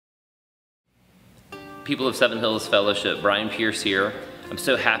People of Seven Hills Fellowship, Brian Pierce here. I'm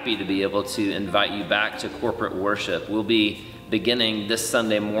so happy to be able to invite you back to corporate worship. We'll be beginning this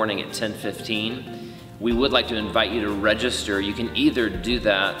Sunday morning at 10:15. We would like to invite you to register. You can either do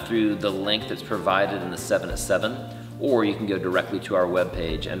that through the link that's provided in the 7 at 7, or you can go directly to our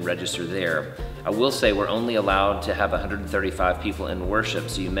webpage and register there. I will say we're only allowed to have 135 people in worship,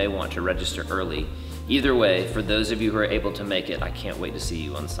 so you may want to register early. Either way, for those of you who are able to make it, I can't wait to see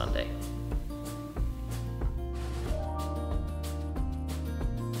you on Sunday.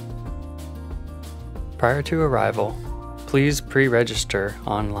 Prior to arrival, please pre-register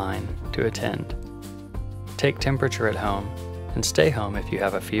online to attend. Take temperature at home and stay home if you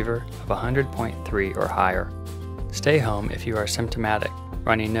have a fever of 100.3 or higher. Stay home if you are symptomatic,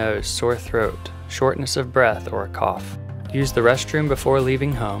 runny nose, sore throat, shortness of breath, or a cough. Use the restroom before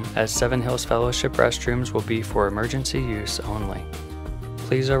leaving home, as Seven Hills Fellowship restrooms will be for emergency use only.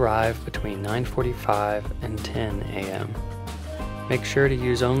 Please arrive between 9:45 and 10 a.m. Make sure to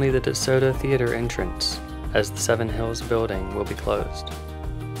use only the DeSoto Theater entrance, as the Seven Hills building will be closed.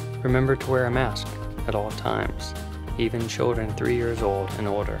 Remember to wear a mask at all times, even children 3 years old and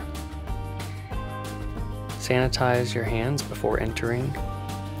older. Sanitize your hands before entering,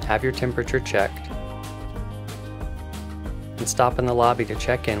 have your temperature checked, and stop in the lobby to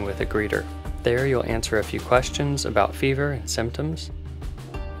check in with a greeter. There you'll answer a few questions about fever and symptoms,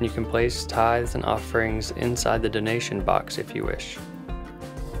 and you can place tithes and offerings inside the donation box if you wish.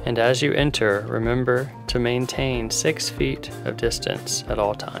 And as you enter, remember to maintain 6 feet of distance at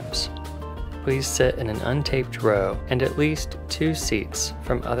all times. Please sit in an untaped row and at least 2 seats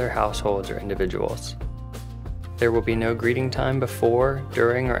from other households or individuals. There will be no greeting time before,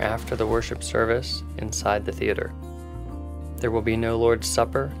 during, or after the worship service inside the theater. There will be no Lord's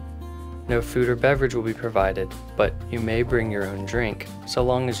Supper. No food or beverage will be provided, but you may bring your own drink, so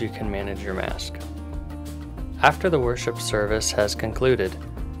long as you can manage your mask. After the worship service has concluded,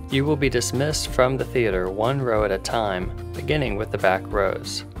 you will be dismissed from the theater 1 row at a time, beginning with the back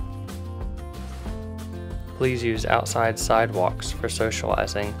rows. Please use outside sidewalks for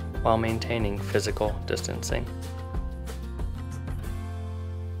socializing while maintaining physical distancing.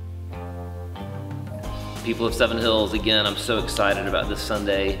 People of Seven Hills, again, I'm so excited about this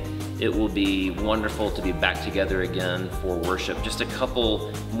Sunday. It will be wonderful to be back together again for worship. Just a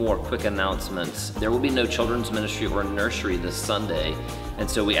couple more quick announcements. There will be no children's ministry or nursery this Sunday, and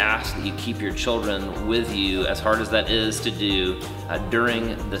so we ask that you keep your children with you, as hard as that is to do,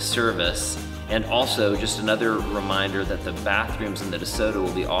 during the service. And also, just another reminder that the bathrooms in the DeSoto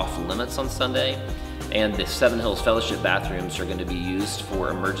will be off limits on Sunday, and the Seven Hills Fellowship bathrooms are going to be used for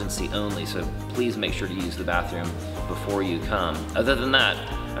emergency only, so please make sure to use the bathroom before you come. Other than that,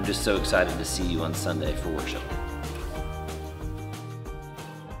 I'm just so excited to see you on Sunday for worship.